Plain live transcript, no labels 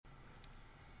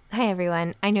Hi,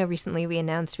 everyone. I know recently we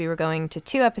announced we were going to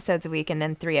 2 episodes a week and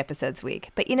then 3 episodes a week.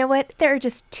 But you know what? There are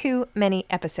just too many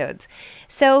episodes.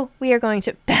 So we are going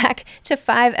back to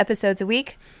 5 episodes a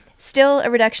week. Still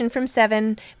a reduction from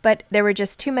 7, but there were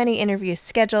just too many interviews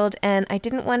scheduled, and I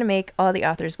didn't want to make all the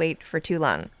authors wait for too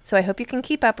long. So I hope you can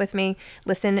keep up with me.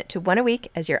 Listen to 1 a week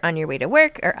as you're on your way to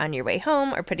work or on your way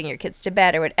home or putting your kids to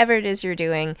bed or whatever it is you're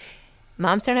doing.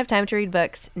 Moms Don't Have Time to Read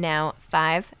Books, now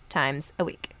 5 times a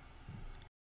week.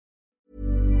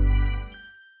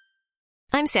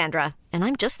 I'm Sandra, and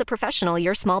I'm just the professional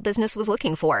your small business was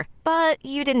looking for. But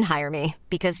you didn't hire me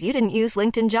because you didn't use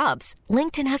LinkedIn Jobs.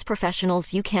 LinkedIn has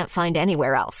professionals you can't find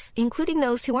anywhere else, including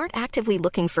those who aren't actively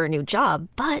looking for a new job,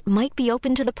 but might be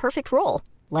open to the perfect role,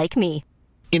 like me.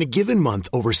 In a given month,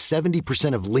 over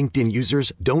 70% of LinkedIn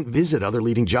users don't visit other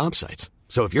leading job sites.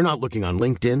 So if you're not looking on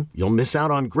LinkedIn, you'll miss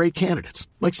out on great candidates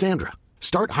like Sandra.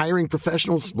 Start hiring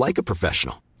professionals like a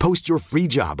professional. Post your free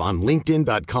job on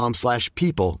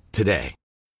linkedin.com/people today.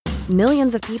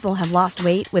 Millions of people have lost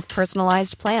weight with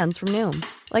personalized plans from Noom.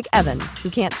 Like Evan, who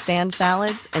can't stand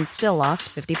salads and still lost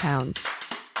 50 pounds.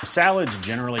 Salads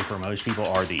generally for most people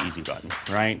are the easy button,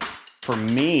 right? For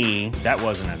me, that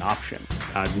wasn't an option.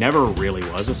 I never really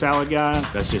was a salad guy.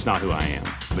 That's just not who I am.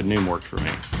 But Noom worked for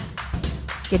me.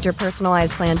 Get your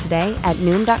personalized plan today at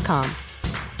Noom.com.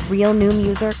 Real Noom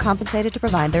user compensated to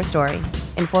provide their story.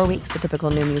 In 4 weeks, the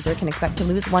typical Noom user can expect to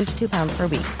lose 1 to 2 pounds per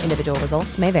week. Individual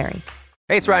results may vary.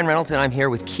 Hey, it's Ryan Reynolds, and I'm here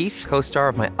with Keith, co-star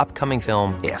of my upcoming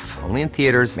film, If, only in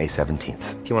theaters May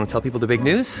 17th. Do you want to tell people the big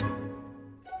news?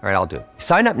 All right, I'll do it.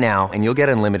 Sign up now and you'll get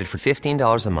unlimited for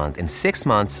 $15 a month and 6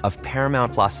 months of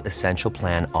Paramount Plus Essential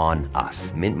Plan on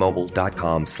us.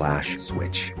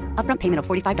 MintMobile.com/switch. Upfront payment of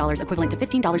 $45 equivalent to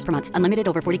 $15 per month. Unlimited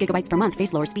over 40 gigabytes per month.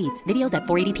 Face lower speeds. Videos at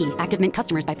 480p. Active Mint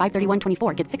customers by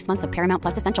 531.24 get 6 months of Paramount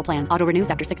Plus Essential Plan. Auto renews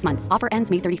after 6 months. Offer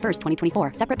ends May 31st,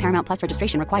 2024. Separate Paramount Plus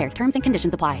registration required. Terms and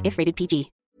conditions apply if rated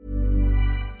PG.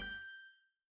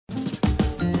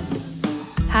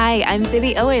 Hi, I'm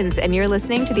Zibby Owens, and you're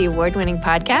listening to the award-winning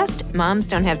podcast, Moms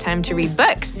Don't Have Time to Read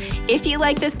Books. If you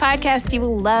like this podcast, you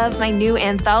will love my new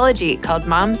anthology called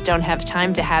Moms Don't Have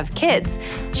Time to Have Kids.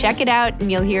 Check it out, and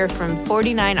you'll hear from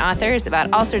 49 authors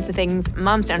about all sorts of things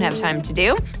moms don't have time to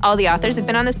do. All the authors have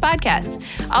been on this podcast.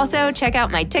 Also, check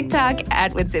out my TikTok,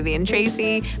 @with Zibby and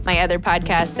Tracy, my other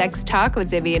podcast, Sex Talk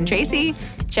with Zibby and Tracy.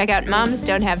 Check out Moms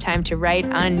Don't Have Time to Write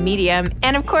on Medium.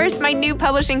 And of course, my new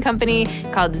publishing company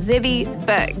called Zibby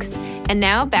Books. And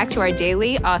now back to our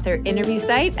daily author interview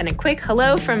site and a quick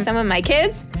hello from some of my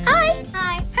kids. Hi.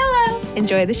 Hi. Hello.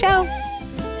 Enjoy the show.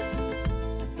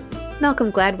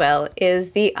 Malcolm Gladwell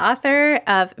is the author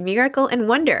of Miracle and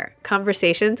Wonder,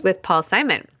 Conversations with Paul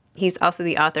Simon. He's also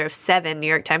the author of 7 New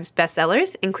York Times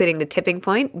bestsellers, including The Tipping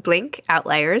Point, Blink,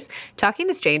 Outliers, Talking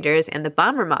to Strangers, and The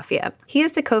Bomber Mafia. He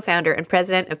is the co-founder and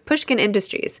president of Pushkin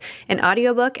Industries, an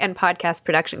audiobook and podcast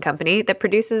production company that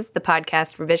produces the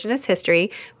podcast Revisionist History,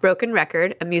 Broken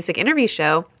Record, a music interview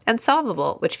show, and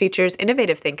Solvable, which features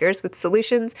innovative thinkers with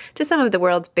solutions to some of the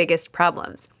world's biggest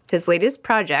problems. His latest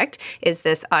project is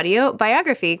this audio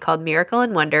biography called Miracle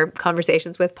and Wonder,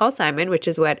 Conversations with Paul Simon, which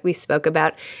is what we spoke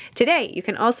about today. You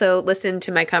can also listen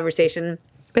to my conversation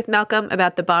with Malcolm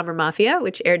about the Bomber Mafia,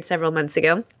 which aired several months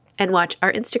ago, and watch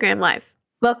our Instagram Live.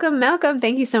 Welcome, Malcolm.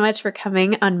 Thank you so much for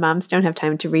coming on Moms Don't Have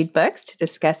Time to Read Books to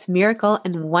discuss Miracle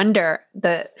and Wonder,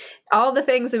 all the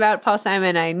things about Paul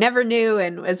Simon I never knew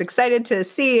and was excited to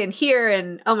see and hear.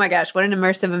 And oh my gosh, what an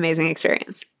immersive, amazing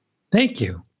experience. Thank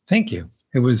you. Thank you.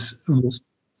 It was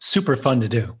super fun to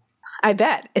do. I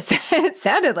bet. It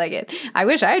sounded like it. I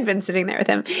wish I had been sitting there with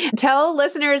him. Tell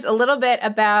listeners a little bit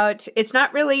about, it's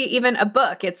not really even a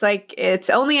book. It's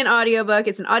only an audiobook.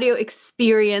 It's an audio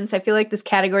experience. I feel like this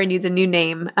category needs a new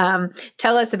name.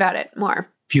 Tell us about it more.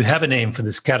 If you have a name for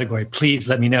this category, please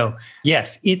let me know.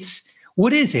 Yes,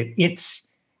 what is it?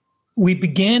 We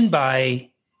began by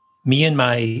me and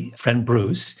my friend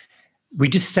Bruce. We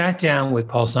just sat down with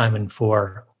Paul Simon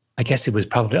for, I guess it was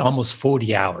probably almost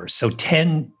 40 hours. So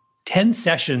 10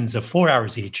 sessions of 4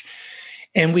 hours each.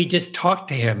 And we just talked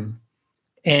to him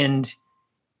and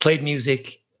played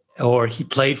music, or he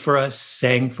played for us,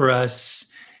 sang for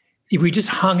us. We just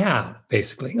hung out,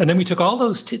 basically. And then we took all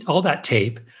that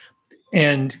tape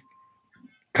and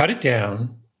cut it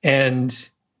down and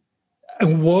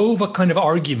wove a kind of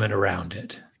argument around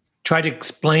it. Try to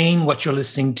explain what you're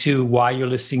listening to, why you're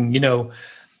listening.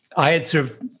 I had sort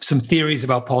of some theories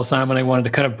about Paul Simon. I wanted to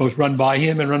kind of both run by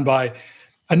him and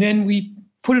then we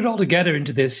put it all together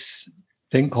into this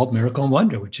thing called Miracle and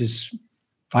Wonder, which is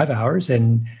 5 hours.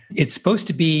 And it's supposed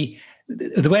to be,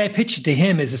 the way I pitch it to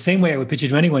him is the same way I would pitch it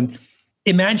to anyone.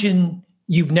 Imagine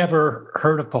you've never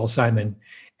heard of Paul Simon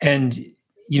And,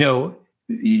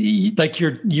 like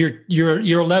your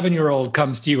 11-year-old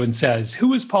comes to you and says,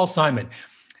 "Who is Paul Simon?"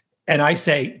 And I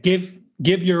say, give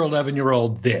your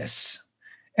 11-year-old this,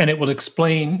 and it will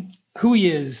explain who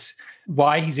he is,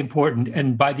 why he's important.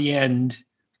 And by the end,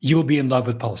 you'll be in love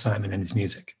with Paul Simon and his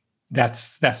music.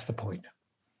 That's the point.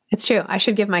 It's true. I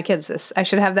should give my kids this. I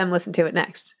should have them listen to it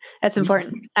next. That's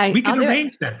important. We can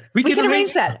arrange that. We can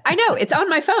arrange that. I know. It's on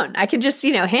my phone. I can just,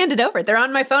 hand it over. They're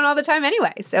on my phone all the time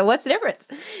anyway. So what's the difference?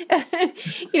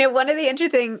 One of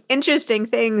the interesting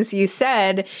things you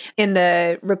said in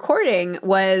the recording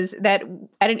was that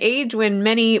at an age when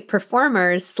many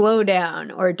performers slow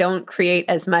down or don't create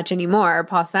as much anymore,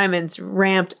 Paul Simon's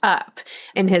ramped up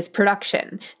in his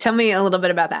production. Tell me a little bit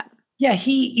about that. Yeah,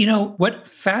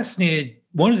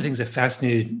 one of the things that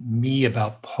fascinated me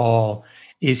about Paul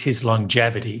is his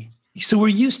longevity. So we're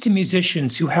used to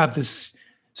musicians who have this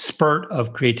spurt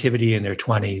of creativity in their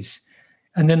 20s,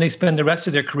 and then they spend the rest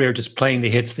of their career just playing the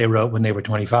hits they wrote when they were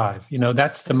 25.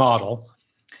 That's the model.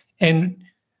 And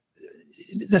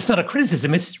that's not a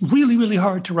criticism. It's really, really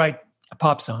hard to write a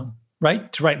pop song, right?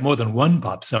 To write more than one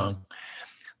pop song.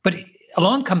 But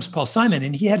along comes Paul Simon,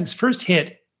 and he had his first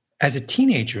hit as a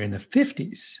teenager in the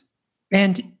 50s.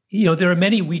 And there are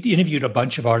many, we interviewed a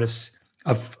bunch of artists,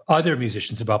 of other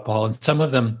musicians about Paul, and some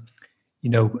of them,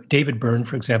 David Byrne,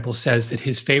 for example, says that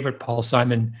his favorite Paul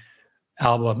Simon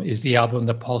album is the album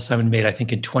that Paul Simon made, I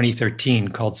think, in 2013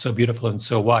 called So Beautiful and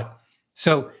So What.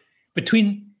 So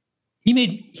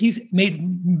he's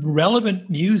made relevant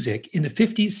music in the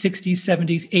 50s, 60s,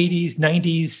 70s, 80s,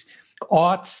 90s,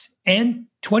 aughts, and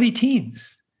 20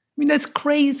 teens. I mean, that's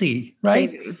crazy,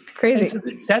 right? Crazy. So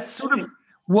that's sort of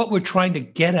what we're trying to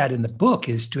get at in the book,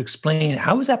 is to explain,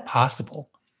 how is that possible?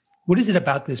 What is it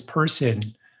about this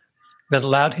person that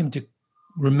allowed him to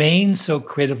remain so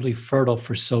creatively fertile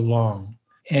for so long?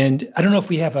 And I don't know if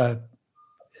we have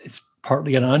it's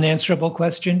partly an unanswerable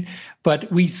question, but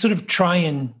we sort of try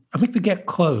and, I think we get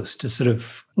close to sort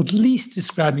of at least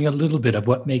describing a little bit of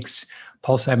what makes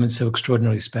Paul Simon so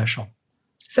extraordinarily special.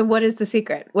 So what is the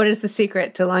secret? What is the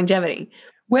secret to longevity?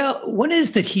 Well, one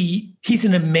is that he's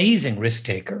an amazing risk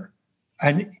taker.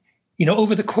 And,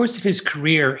 over the course of his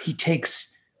career, he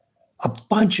takes a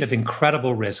bunch of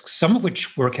incredible risks, some of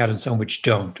which work out and some which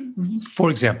don't. For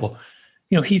example,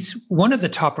 he's one of the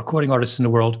top recording artists in the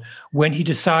world when he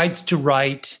decides to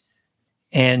write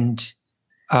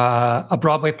a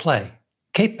Broadway play,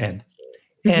 Cape Man.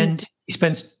 Mm-hmm. And he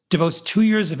devotes 2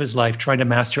 years of his life trying to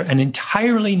master an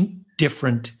entirely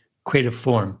different creative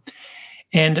form.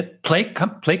 And play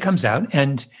comes out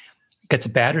and gets a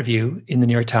bad review in the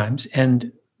New York Times,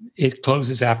 and it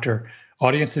closes after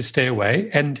audiences stay away.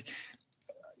 And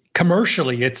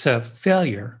commercially, it's a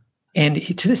failure. And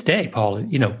to this day, Paul,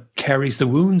 carries the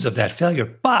wounds of that failure.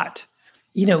 But,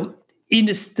 in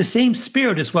the same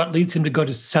spirit is what leads him to go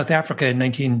to South Africa in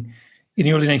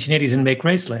the early 1980s and make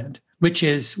Graceland, which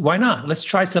is, why not? Let's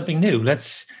try something new.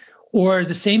 Or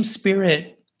the same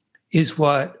spirit is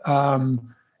what,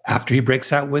 after he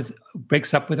breaks up with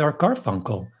Art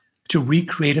Garfunkel, to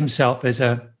recreate himself as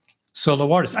a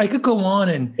solo artist. I could go on,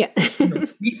 and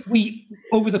we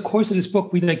over the course of this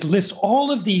book, we list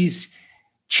all of these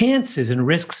chances and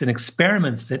risks and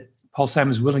experiments that Paul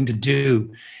Simon is willing to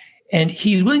do, and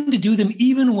he's willing to do them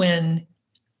even when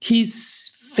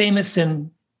he's famous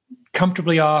and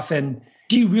comfortably off. And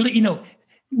do you really,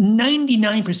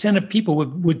 99% of people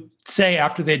would say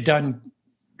after they'd done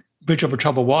Bridge Over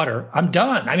Troubled Water, I'm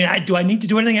done. I mean, do I need to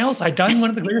do anything else? I've done one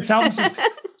of the greatest albums.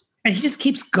 And he just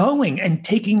keeps going and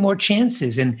taking more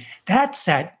chances. And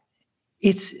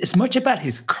it's as much about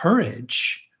his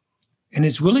courage and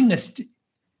his willingness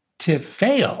to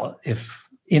fail if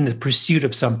in the pursuit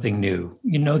of something new,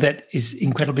 that is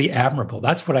incredibly admirable.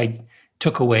 That's what I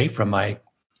took away from my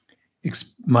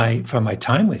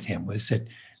time with him, was that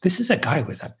this is a guy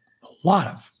with a lot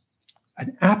of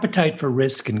an appetite for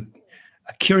risk and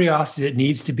a curiosity that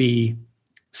needs to be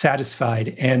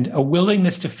satisfied, and a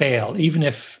willingness to fail, even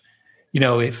if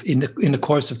in the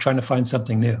course of trying to find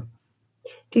something new.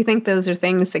 Do you think those are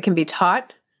things that can be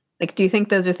taught? Do you think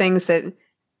those are things that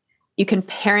you can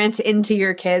parent into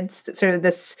your kids, that sort of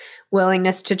this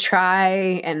willingness to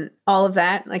try and all of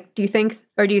that? Do you think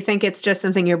it's just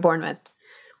something you're born with?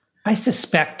 I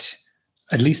suspect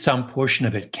at least some portion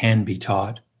of it can be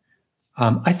taught.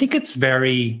 I think it's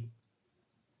very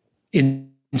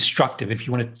instructive, if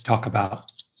you want to talk about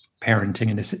parenting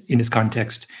in this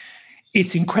context.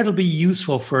 It's incredibly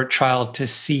useful for a child to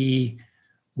see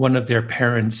one of their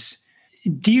parents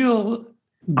deal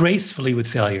gracefully with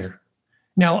failure.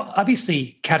 Now,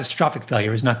 obviously, catastrophic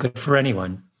failure is not good for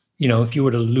anyone. If you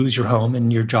were to lose your home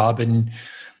and your job and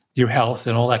your health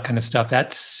and all that kind of stuff.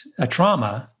 That's a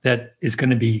trauma that is going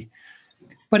to be,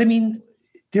 but I mean,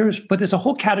 there's a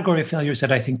whole category of failures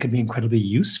that I think could be incredibly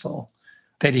useful.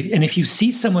 And if you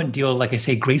see someone deal, like I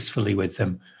say, gracefully with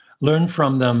them, learn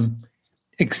from them,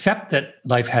 accept that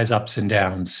life has ups and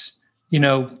downs,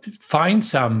 find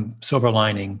some silver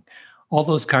lining, all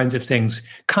those kinds of things,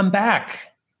 come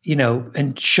back,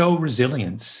 and show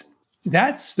resilience.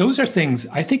 Those are things,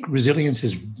 I think resilience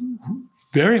is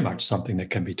very much something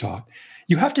that can be taught.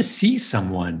 You have to see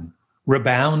someone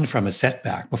rebound from a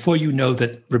setback before you know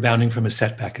that rebounding from a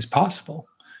setback is possible.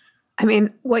 I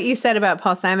mean, what you said about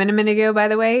Paul Simon a minute ago, by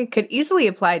the way, could easily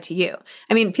apply to you.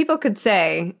 I mean, people could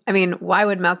say, why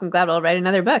would Malcolm Gladwell write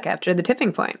another book after The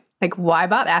Tipping Point? Like, why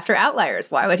bother after Outliers?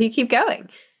 Why would he keep going?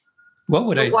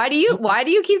 Why do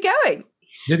you keep going?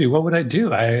 Zibby, what would I do?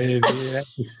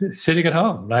 Sitting at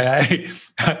home. I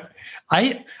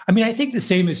think the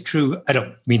same is true. I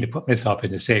don't mean to put myself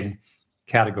in the same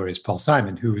category as Paul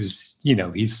Simon, who is,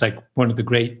 he's like one of the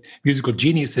great musical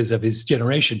geniuses of his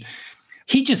generation.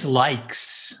 He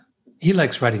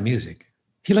likes writing music.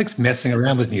 He likes messing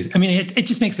around with music. I mean, it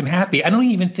just makes him happy. I don't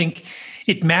even think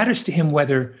it matters to him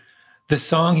whether the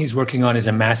song he's working on is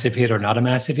a massive hit or not a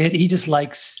massive hit. He just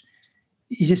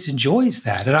enjoys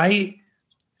that. And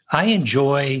I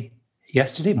enjoy,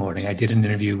 yesterday morning, I did an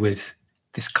interview with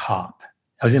this cop.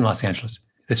 I was in Los Angeles,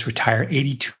 this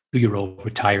 82-year-old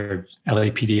retired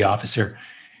LAPD officer.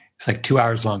 It's like 2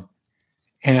 hours long.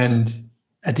 And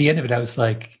at the end of it, I was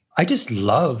like, I just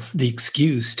love the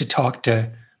excuse to talk to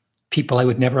people I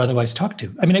would never otherwise talk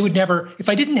to. I mean, I would never, if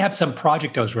I didn't have some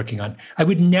project I was working on, I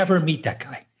would never meet that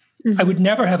guy. Mm-hmm. I would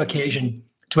never have occasion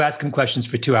to ask him questions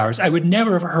for 2 hours. I would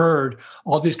never have heard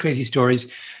all these crazy stories.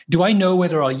 Do I know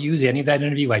whether I'll use any of that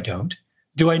interview? I don't.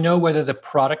 Do I know whether the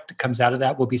product that comes out of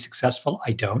that will be successful?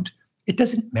 I don't. It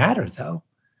doesn't matter though,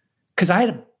 because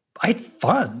I had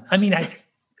fun. I mean,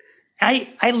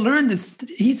 I learned this.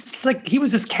 He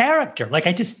was this character. Like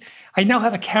I now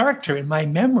have a character in my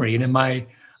memory and in my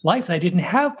life that I didn't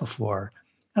have before.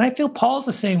 And I feel Paul's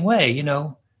the same way.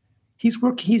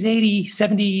 He's 80,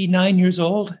 79 years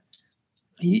old.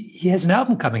 He has an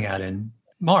album coming out in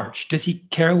March. Does he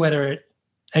care whether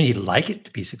he'd like it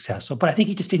to be successful, but I think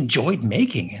he just enjoyed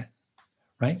making it.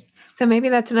 Right. So maybe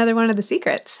that's another one of the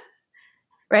secrets,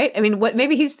 right? I mean,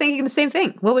 maybe he's thinking the same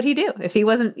thing. What would he do if he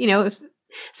wasn't,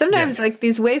 sometimes like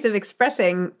these ways of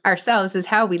expressing ourselves is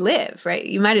how we live, right?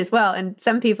 You might as well. And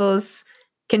some people's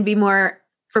can be more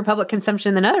for public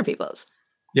consumption than other people's.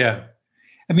 Yeah.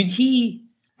 I mean,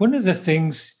 one of the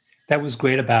things that was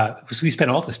great about was we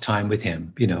spent all this time with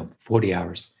him, 40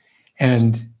 hours.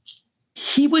 And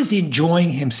he was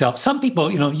enjoying himself. Some people,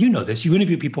 you know this, you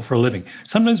interview people for a living.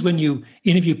 Sometimes when you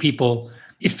interview people,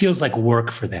 it feels like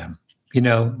work for them.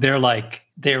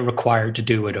 They're required to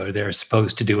do it or they're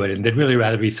supposed to do it and they'd really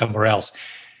rather be somewhere else.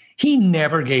 He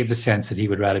never gave the sense that he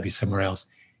would rather be somewhere else.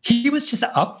 He was just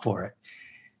up for it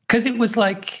because it was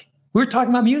like, we were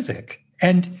talking about music.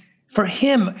 And for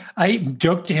him, I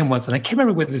joked to him once, and I can't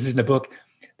remember whether this is in the book,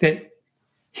 that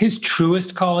his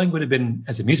truest calling would have been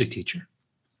as a music teacher.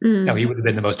 Mm. Now, he would have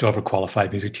been the most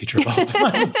overqualified music teacher of all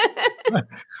time.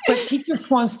 But he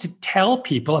just wants to tell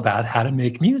people about how to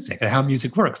make music and how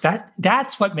music works.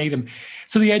 That's what made him.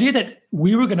 So the idea that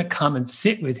we were going to come and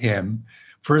sit with him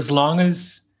for as long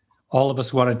as all of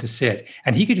us wanted to sit,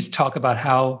 and he could just talk about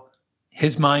how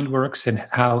his mind works and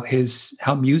how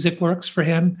music works for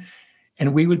him,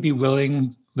 and we would be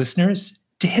willing listeners.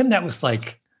 To him, that was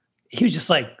like, he was just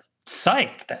like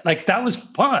psyched. Like that was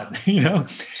fun,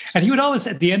 And he would always,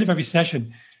 at the end of every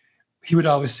session, he would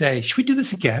always say, "Should we do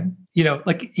this again?"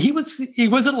 Like he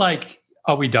wasn't like,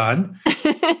 "Are we done?"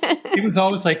 It was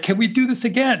always like, "Can we do this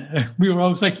again?" We were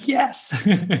always like, "Yes."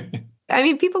 I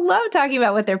mean, people love talking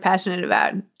about what they're passionate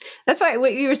about. That's why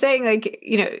what you were saying, like,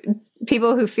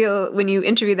 people who feel, when you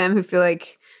interview them, who feel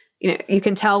like, you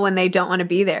can tell when they don't want to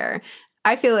be there.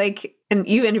 I feel like, and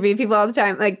you interview people all the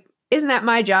time, like, isn't that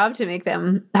my job to make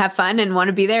them have fun and want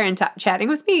to be there and chatting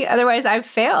with me? Otherwise, I've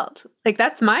failed. Like,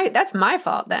 that's my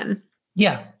fault then.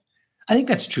 Yeah, I think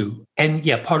that's true. And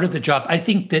yeah, part of the job, I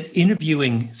think that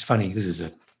interviewing, it's funny, this is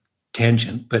a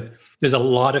tangent, but there's a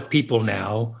lot of people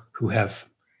now who have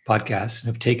podcasts and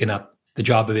have taken up the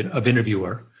job of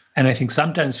interviewer. And I think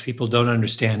sometimes people don't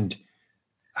understand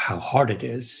how hard it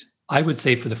is. I would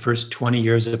say for the first 20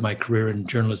 years of my career in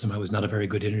journalism, I was not a very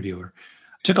good interviewer.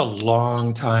 It took a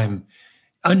long time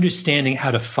understanding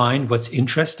how to find what's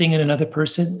interesting in another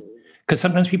person, because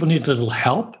sometimes people need a little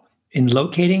help in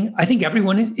locating. I think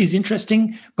everyone is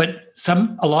interesting, but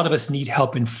a lot of us need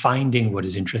help in finding what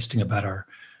is interesting about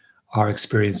our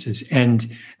experiences. And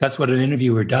that's what an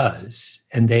interviewer does.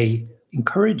 And they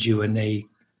encourage you and they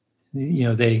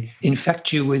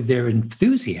infect you with their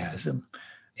enthusiasm.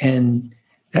 And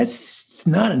that's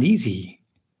not an easy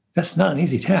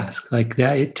task. Like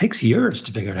that, it takes years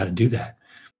to figure out how to do that.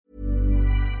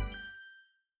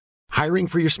 Hiring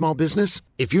for your small business?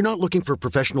 If you're not looking for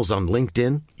professionals on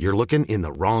LinkedIn, you're looking in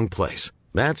the wrong place.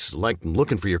 That's like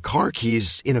looking for your car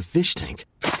keys in a fish tank.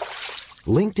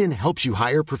 LinkedIn helps you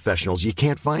hire professionals you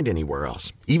can't find anywhere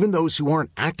else, even those who aren't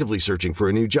actively searching for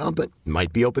a new job but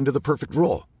might be open to the perfect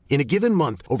role. In a given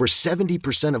month, over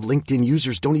 70% of LinkedIn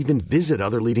users don't even visit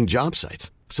other leading job sites.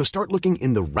 So start looking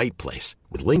in the right place.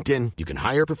 With LinkedIn, you can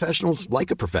hire professionals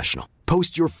like a professional.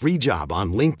 Post your free job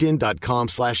on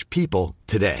linkedin.com/people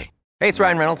today. Hey, it's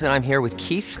Ryan Reynolds, and I'm here with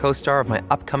Keith, co-star of my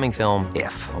upcoming film,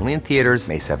 If, only in theaters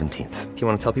May 17th. Do you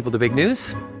want to tell people the big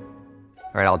news?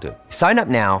 All right, I'll do it. Sign up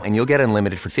now and you'll get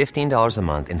unlimited for $15 a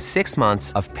month and 6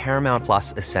 months of Paramount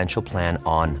Plus Essential Plan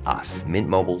on us.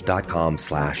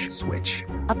 MintMobile.com/switch.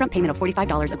 Upfront payment of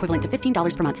 $45 equivalent to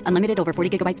 $15 per month. Unlimited over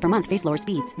 40 gigabytes per month. Face lower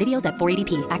speeds. Videos at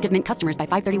 480p. Active Mint customers by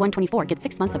 531.24 get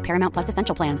 6 months of Paramount Plus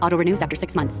Essential Plan. Auto renews after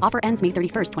 6 months. Offer ends May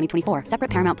 31st, 2024.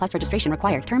 Separate Paramount Plus registration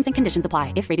required. Terms and conditions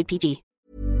apply if rated PG.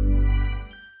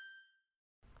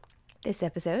 This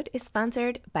episode is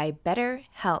sponsored by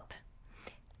BetterHelp.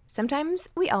 Sometimes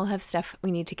we all have stuff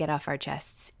we need to get off our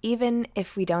chests. Even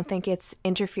if we don't think it's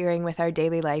interfering with our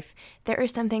daily life, there are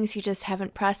some things you just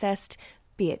haven't processed,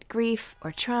 be it grief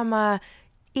or trauma,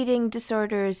 eating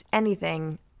disorders,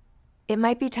 anything. It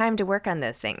might be time to work on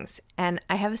those things, and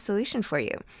I have a solution for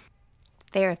you.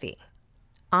 Therapy.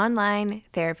 Online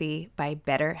therapy by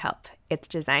BetterHelp. It's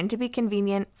designed to be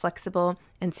convenient, flexible,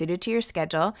 and suited to your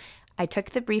schedule. I took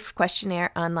the brief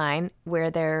questionnaire online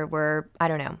where there were,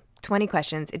 20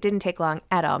 questions. It didn't take long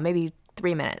at all, maybe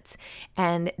 3 minutes.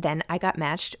 And then I got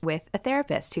matched with a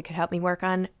therapist who could help me work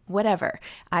on whatever.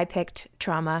 I picked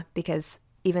trauma because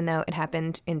even though it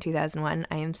happened in 2001,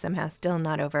 I am somehow still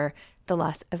not over the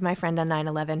loss of my friend on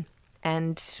 9/11.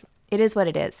 And it is what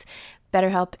it is.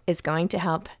 BetterHelp is going to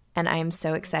help. And I am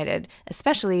so excited,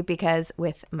 especially because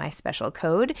with my special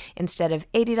code, instead of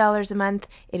 $80 a month,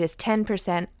 it is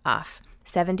 10% off,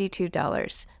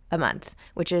 $72 a month,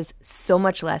 which is so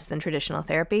much less than traditional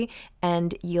therapy.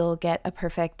 And you'll get a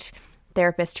perfect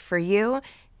therapist for you.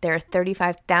 There are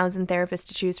 35,000 therapists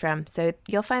to choose from, so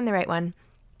you'll find the right one.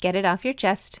 Get it off your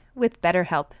chest with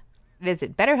BetterHelp.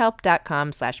 Visit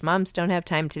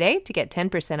betterhelp.com/momsdon'thavetime today to get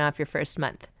 10% off your first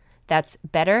month. That's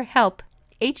BetterHelp,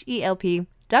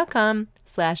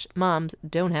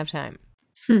 HELP.com/momsdon'thavetime.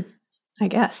 I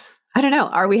guess. I don't know.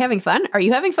 Are we having fun? Are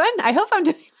you having fun? I hope I'm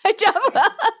doing my job well.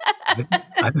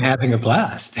 I'm having a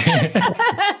blast.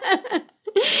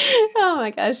 Oh my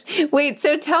gosh. Wait,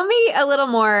 so tell me a little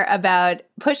more about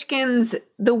Pushkin's,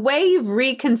 the way you've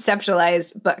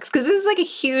reconceptualized books, because this is like a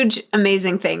huge,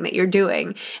 amazing thing that you're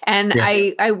doing. And yeah.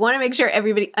 I want to make sure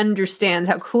everybody understands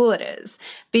how cool it is,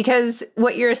 because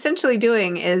what you're essentially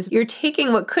doing is you're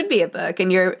taking what could be a book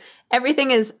and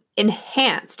everything is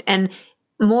enhanced and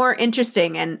more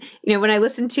interesting. And, when I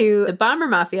listened to the Bomber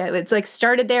Mafia, it's like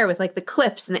started there with like the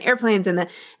clips and the airplanes and the,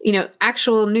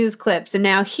 actual news clips. And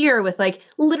now here with like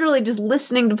literally just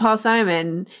listening to Paul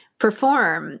Simon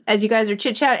perform as you guys are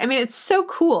chit chat. I mean, it's so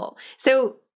cool.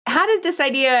 So how did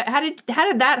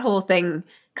that whole thing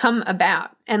come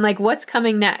about? And like, what's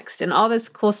coming next and all this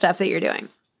cool stuff that you're doing?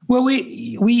 Well,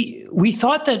 we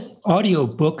thought that audio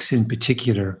books in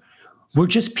particular were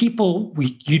just people,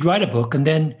 you'd write a book and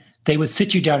then they would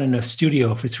sit you down in a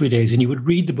studio for 3 days and you would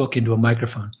read the book into a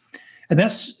microphone. And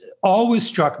that's always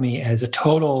struck me as a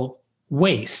total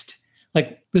waste.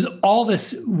 Like there's all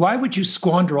this, why would you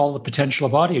squander all the potential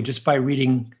of audio just by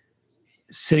reading,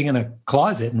 sitting in a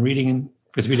closet and reading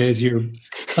for 3 days? You're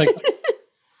like,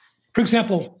 for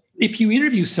example, if you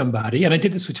interview somebody, and I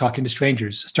did this with Talking to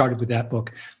Strangers, started with that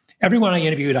book. Everyone I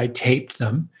interviewed, I taped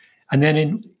them. And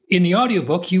then in the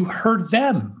audiobook, you heard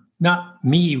them. Not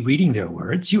me reading their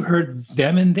words, you heard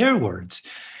them in their words.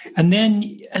 And then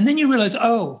you realize,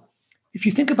 if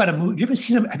you think about a movie,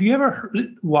 have you ever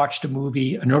watched a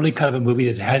movie, an early cut of a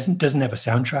movie that doesn't have a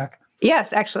soundtrack?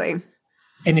 Yes, actually.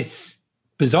 And it's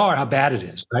bizarre how bad it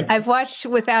is, right? I've watched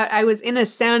I was in a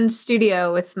sound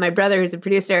studio with my brother who's a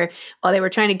producer while they were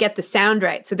trying to get the sound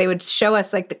right. So they would show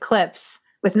us like the clips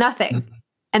with nothing. Mm-hmm.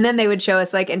 And then they would show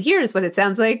us like, and here's what it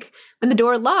sounds like when the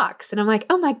door locks. And I'm like,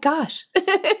 oh my gosh.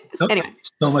 Anyway.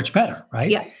 So much better,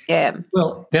 right? Yeah.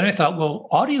 Well, then I thought,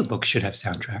 audiobooks should have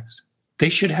soundtracks. They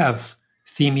should have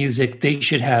theme music.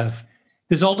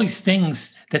 There's all these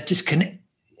things that just can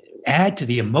add to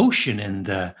the emotion and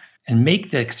the and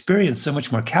make the experience so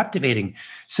much more captivating.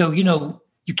 So,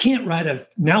 you can't write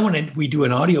now when we do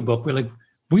an audiobook,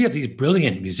 we have these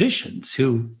brilliant musicians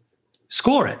who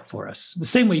score it for us, the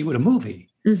same way you would a movie.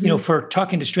 Mm-hmm. For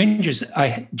Talking to Strangers,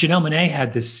 Janelle Monáe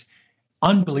had this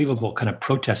unbelievable kind of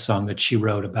protest song that she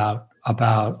wrote about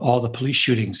all the police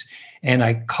shootings. And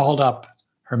I called up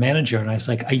her manager and I was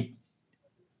like,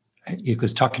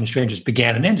 because Talking to Strangers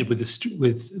began and ended with a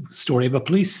story of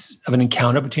an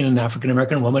encounter between an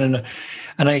African-American woman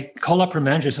and I called up her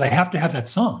manager and said, I have to have that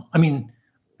song. I mean,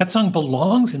 that song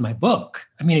belongs in my book.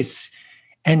 I mean,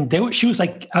 she was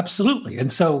like, absolutely.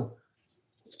 And so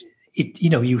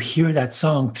you hear that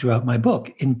song throughout my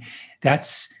book. And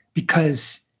that's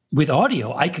because with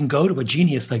audio, I can go to a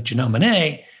genius like Janelle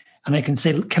Monáe and I can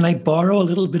say, can I borrow a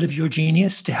little bit of your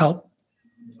genius to help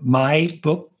my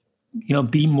book,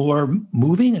 be more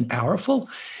moving and powerful?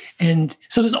 And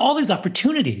so there's all these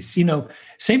opportunities,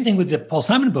 same thing with the Paul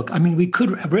Simon book. I mean, we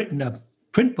could have written a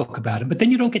print book about him, but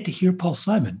then you don't get to hear Paul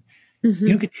Simon. Mm-hmm.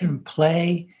 You don't get to hear him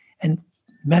play and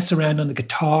mess around on the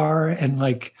guitar and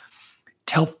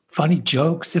tell funny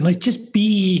jokes and just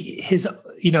be his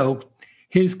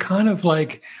kind of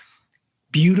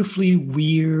beautifully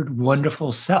weird,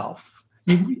 wonderful self.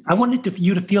 I wanted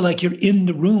you to feel like you're in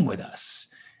the room with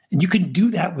us. And you can do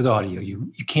that with audio.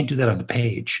 You can't do that on the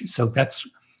page. So that's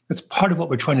part of what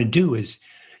we're trying to do, is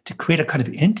to create a kind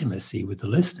of intimacy with the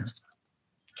listener.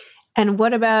 And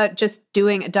what about just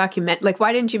doing a document?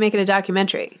 Why didn't you make it a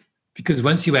documentary? Because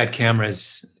once you add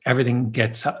cameras, everything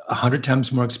gets 100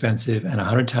 times more expensive and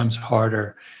 100 times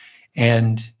harder.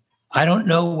 And I don't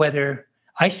know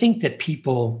I think that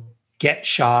people get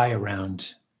shy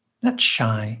around, not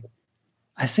shy.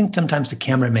 I think sometimes the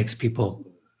camera makes people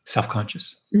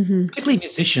self-conscious, particularly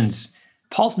musicians.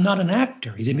 Paul's not an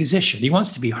actor. He's a musician. He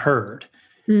wants to be heard.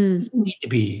 He doesn't need to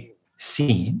be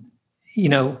seen.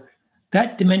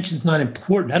 That dimension's not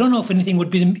important. I don't know if anything would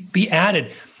be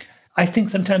added. I think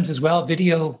sometimes as well,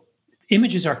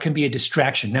 images can be a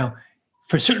distraction. Now,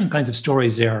 for certain kinds of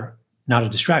stories, they're not a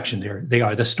distraction. They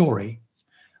are the story.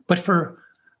 But for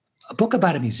a book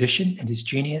about a musician and his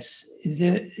genius,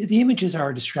 the images are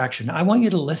a distraction. I want you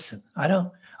to listen. I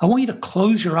want you to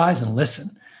close your eyes and listen.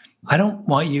 I don't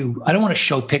want to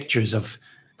show pictures of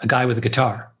a guy with a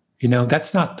guitar.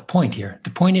 That's not the point here. The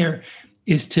point here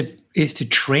is to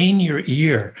train your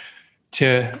ear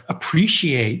to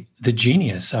appreciate the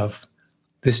genius of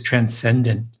this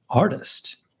transcendent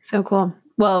artist. So cool.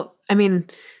 Well, I mean,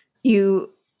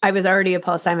 I was already a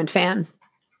Paul Simon fan,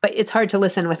 but it's hard to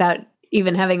listen without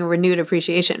even having a renewed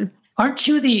appreciation. Aren't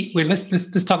you wait, let's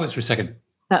talk about this for a second.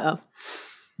 Uh-oh.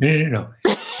 No.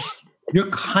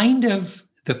 You're kind of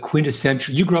the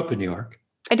quintessential, you grew up in New York.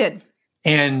 I did.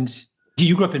 And do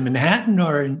you grow up in Manhattan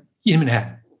or in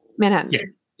Manhattan?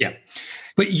 Manhattan. Yeah.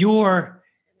 But your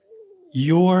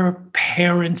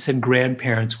parents and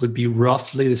grandparents would be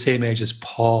roughly the same age as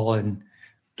Paul, and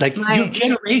you're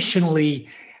generationally,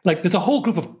 there's a whole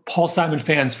group of Paul Simon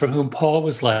fans for whom Paul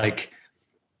was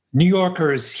New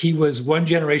Yorkers. He was one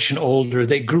generation older.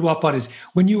 They grew up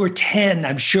when you were 10,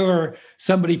 I'm sure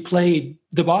somebody played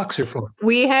The Boxer for him.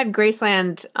 We had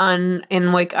Graceland in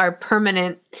our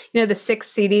permanent, the 6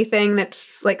 CD thing that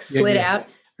slid out.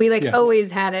 We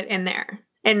always had it in there.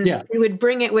 And we would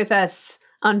bring it with us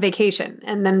on vacation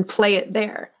and then play it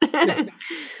there.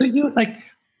 So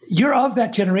you're of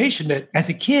that generation that as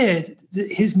a kid,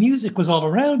 his music was all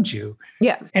around you.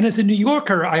 Yeah. And as a New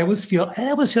Yorker, I always feel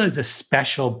there's a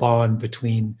special bond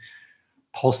between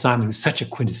Paul Simon, who's such a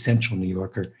quintessential New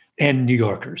Yorker, and New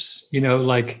Yorkers.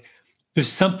 There's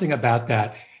something about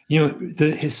that.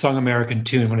 His song American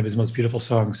Tune, one of his most beautiful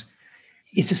songs,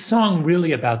 it's a song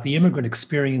really about the immigrant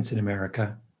experience in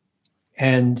America.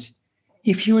 And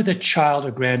if you're the child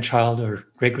or grandchild or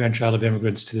great-grandchild of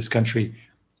immigrants to this country,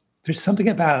 there's something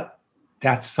about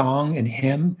that song and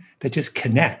him that just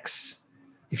connects.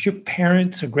 If your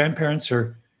parents or grandparents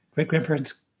or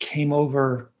great-grandparents came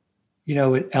over,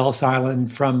 at Ellis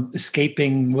Island from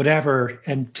escaping whatever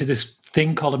and to this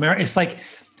thing called America, it's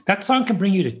that song can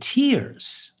bring you to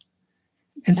tears.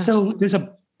 And so there's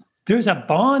a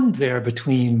bond there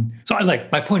between. So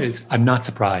my point is, I'm not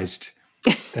surprised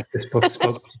that this book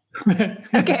spoke.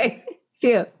 Okay.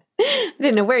 Phew. I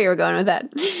didn't know where you were going with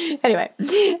that. Anyway.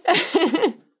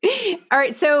 All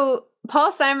right. So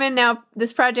Paul Simon, now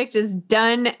this project is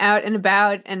done, out and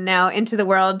about, and now into the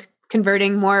world,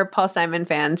 converting more Paul Simon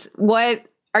fans. What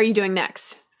are you doing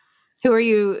next? Who are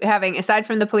you having, aside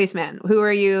from The Policeman? Who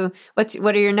are you?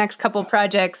 What are your next couple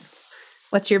projects?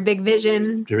 What's your big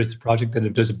vision? There's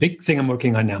a big thing I'm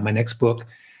working on now, my next book,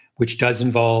 which does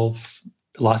involve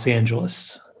Los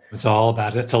Angeles. It's all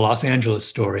about it. It's a Los Angeles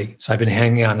story. So I've been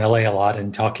hanging out in LA a lot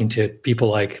and talking to people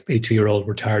like 82-year-old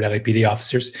retired LAPD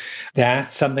officers.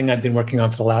 That's something I've been working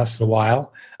on for the last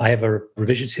while. I have a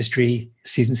revisions history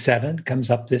season 7 comes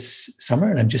up this summer,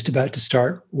 and I'm just about to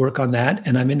start work on that.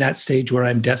 And I'm in that stage where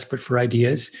I'm desperate for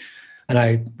ideas. And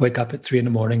I wake up at 3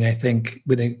 a.m, I think,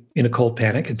 in a cold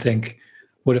panic and think,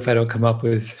 what if I don't come up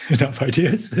with enough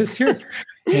ideas for this year?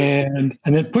 and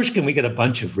then Pushkin, we get a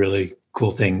bunch of really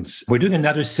cool things. We're doing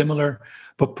another similar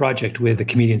book project with the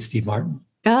comedian Steve Martin.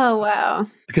 Oh, wow.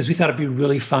 Because we thought it'd be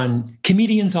really fun.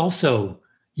 Comedians also,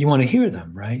 you want to hear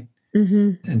them, right?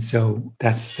 Mm-hmm. And so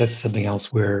that's something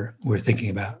else we're thinking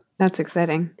about. That's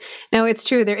exciting. No, it's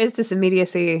true. There is this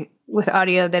immediacy with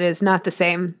audio that is not the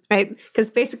same, right?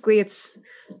 Because basically it's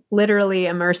literally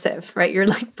immersive, right? You're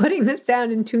like putting the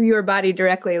sound into your body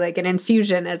directly, like an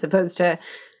infusion, as opposed to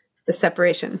the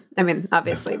separation. I mean,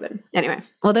 obviously, but anyway.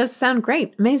 Well, those sound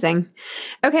great. Amazing.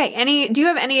 Okay. Do you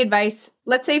have any advice?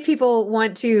 Let's say people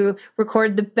want to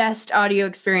record the best audio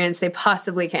experience they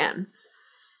possibly can.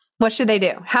 What should they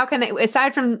do? How can they,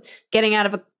 aside from getting out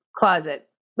of a closet,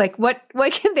 like what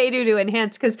can they do to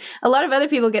enhance? Because a lot of other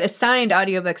people get assigned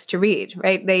audiobooks to read,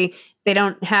 right? They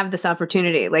don't have this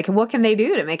opportunity. Like, what can they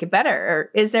do to make it better?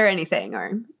 Or is there anything?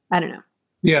 Or I don't know.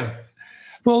 Yeah.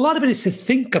 Well, a lot of it is to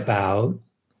think about.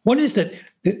 One is that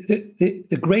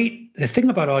the thing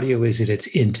about audio is that it's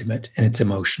intimate and it's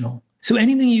emotional. So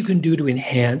anything you can do to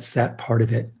enhance that part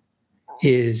of it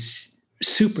is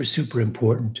super, super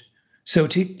important. So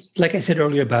like I said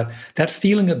earlier about that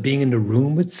feeling of being in the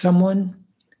room with someone,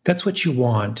 that's what you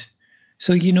want.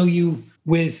 So, in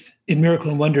Miracle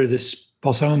and Wonder, this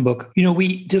Paul Simon book,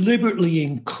 we deliberately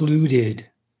included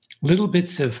little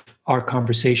bits of our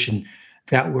conversation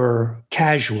that were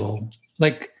casual.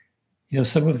 Like,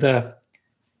 some of the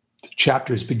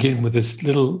chapters begin with this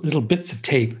little bits of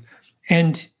tape.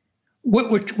 And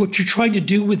what you're trying to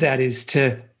do with that is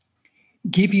to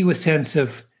give you a sense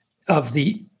of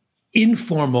the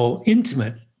informal,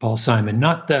 intimate Paul Simon,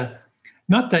 not the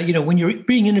when you're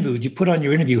being interviewed, you put on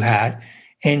your interview hat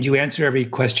and you answer every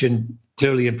question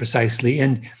clearly and precisely,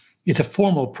 and it's a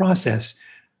formal process.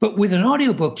 But with an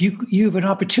audiobook, you have an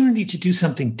opportunity to do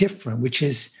something different, which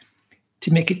is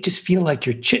to make it just feel like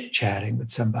you're chit-chatting with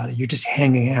somebody. You're just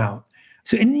hanging out.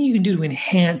 So anything you can do to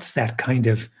enhance that kind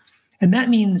of, and that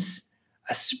means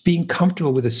being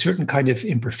comfortable with a certain kind of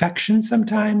imperfection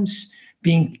sometimes,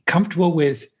 being comfortable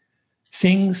with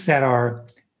things that are,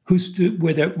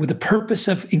 where the purpose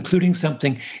of including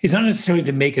something is not necessarily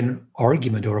to make an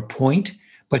argument or a point,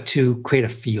 but to create a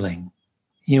feeling.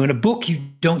 In a book, you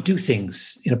don't do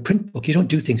things. In a print book, you don't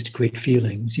do things to create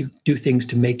feelings. You do things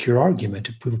to make your argument,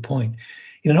 to prove a point.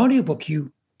 In an audiobook,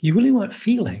 you really want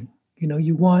feeling.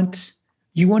 You want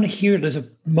to hear. There's a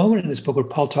moment in this book where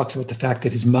Paul talks about the fact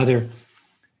that his mother,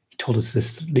 he told us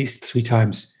this at least 3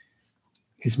 times.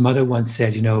 His mother once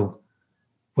said,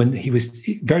 when he was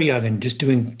very young and just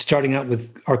starting out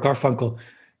with Art Garfunkel,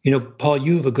 Paul,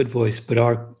 you have a good voice, but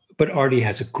Artie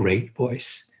has a great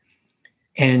voice.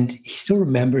 And he still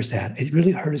remembers that. It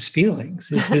really hurt his feelings.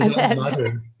 His own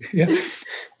mother. Yeah.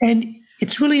 And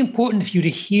it's really important for you to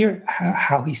hear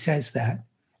how he says that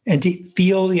and to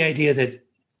feel the idea that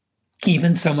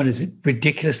even someone as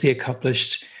ridiculously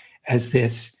accomplished as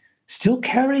this still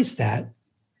carries that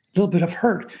little bit of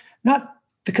hurt. Not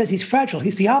because he's fragile.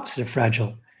 He's the opposite of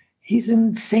fragile. He's an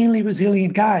insanely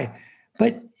resilient guy.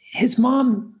 But his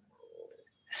mom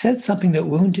said something that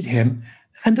wounded him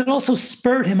and that also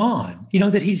spurred him on,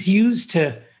 that he's used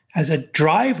as a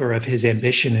driver of his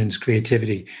ambition and his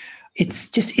creativity. It's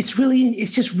just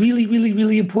really, really,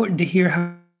 really important to hear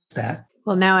how that.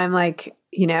 Well, now I'm like,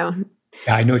 Yeah,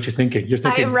 I know what you're thinking. You're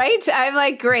thinking. I'm right. I'm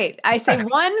like, great. I say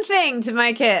one thing to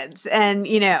my kids and,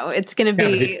 it's going to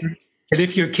be. And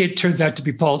if your kid turns out to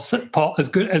be Paul, as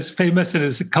good, as famous and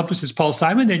as accomplished as Paul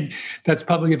Simon, then that's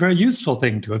probably a very useful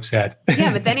thing to have said.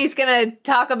 Yeah, but then he's going to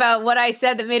talk about what I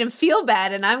said that made him feel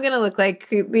bad, and I'm going to look like,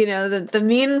 the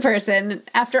mean person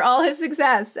after all his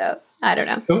success. So I don't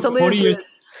know. It's a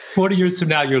lose-lose. 40 years from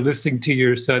now, you're listening to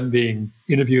your son being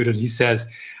interviewed, and he says,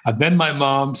 and then my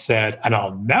mom said, and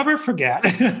I'll never forget.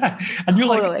 And you're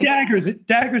like,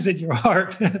 daggers in your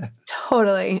heart.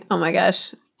 Totally. Oh my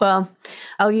gosh. Well,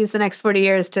 I'll use the next 40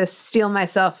 years to steel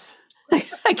myself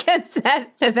against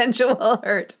that eventual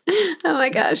hurt. Oh my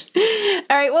gosh.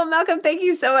 All right. Well, Malcolm, thank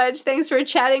you so much. Thanks for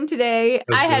chatting today.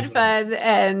 I had fun,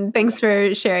 and thanks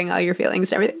for sharing all your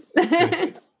feelings and everything.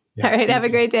 Yeah. All right. Have a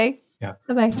great day. Yeah.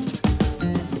 Bye-bye.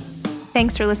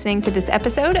 Thanks for listening to this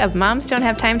episode of Moms Don't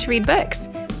Have Time to Read Books.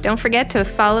 Don't forget to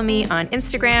follow me on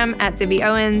Instagram at Zibby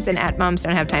Owens and at Moms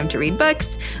Don't Have Time to Read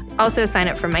Books. Also sign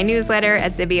up for my newsletter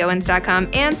at zibbyowens.com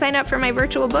and sign up for my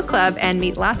virtual book club and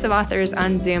meet lots of authors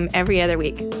on Zoom every other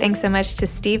week. Thanks so much to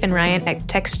Steve and Ryan at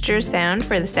Texture Sound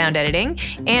for the sound editing.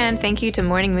 And thank you to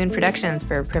Morning Moon Productions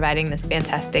for providing this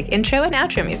fantastic intro and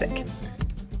outro music.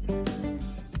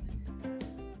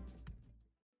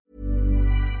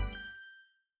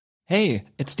 Hey,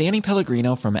 it's Danny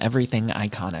Pellegrino from Everything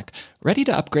Iconic. Ready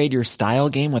to upgrade your style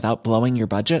game without blowing your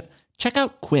budget? Check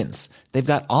out Quince. They've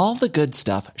got all the good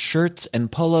stuff, shirts and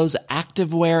polos,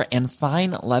 activewear, and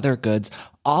fine leather goods,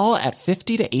 all at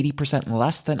 50 to 80%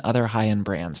 less than other high-end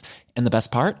brands. And the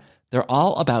best part? They're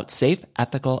all about safe,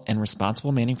 ethical, and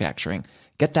responsible manufacturing.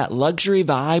 Get that luxury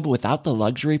vibe without the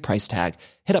luxury price tag.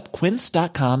 Hit up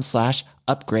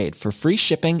quince.com/upgrade for free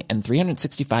shipping and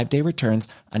 365-day returns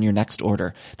on your next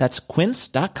order. That's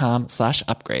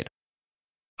quince.com/upgrade.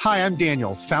 Hi, I'm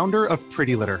Daniel, founder of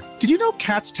Pretty Litter. Did you know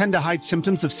cats tend to hide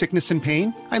symptoms of sickness and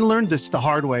pain? I learned this the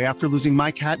hard way after losing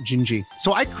my cat, Gingy.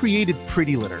 So I created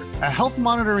Pretty Litter, a health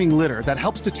monitoring litter that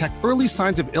helps detect early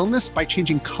signs of illness by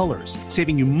changing colors,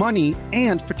 saving you money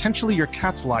and potentially your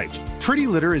cat's life. Pretty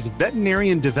Litter is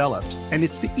veterinarian developed, and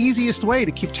it's the easiest way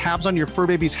to keep tabs on your fur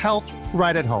baby's health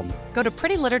right at home. Go to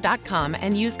prettylitter.com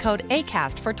and use code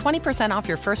ACAST for 20% off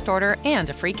your first order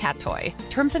and a free cat toy.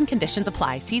 Terms and conditions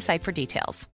apply. See site for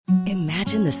details.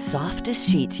 Imagine the softest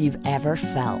sheets you've ever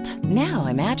felt. Now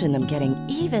imagine them getting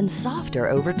even softer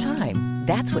over time.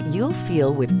 That's what you'll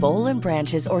feel with Boll &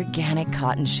 Branch's organic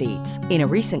cotton sheets. In a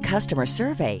recent customer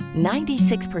survey,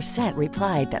 96%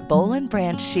 replied that Boll &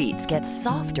 Branch sheets get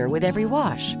softer with every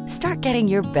wash. Start getting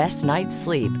your best night's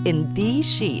sleep in these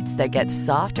sheets that get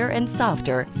softer and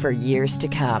softer for years to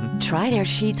come. Try their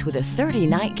sheets with a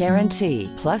 30-night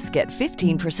guarantee. Plus, get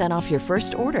 15% off your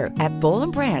first order at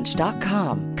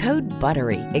bollandbranch.com. Code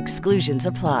BUTTERY. Exclusions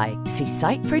apply. See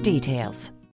site for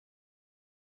details.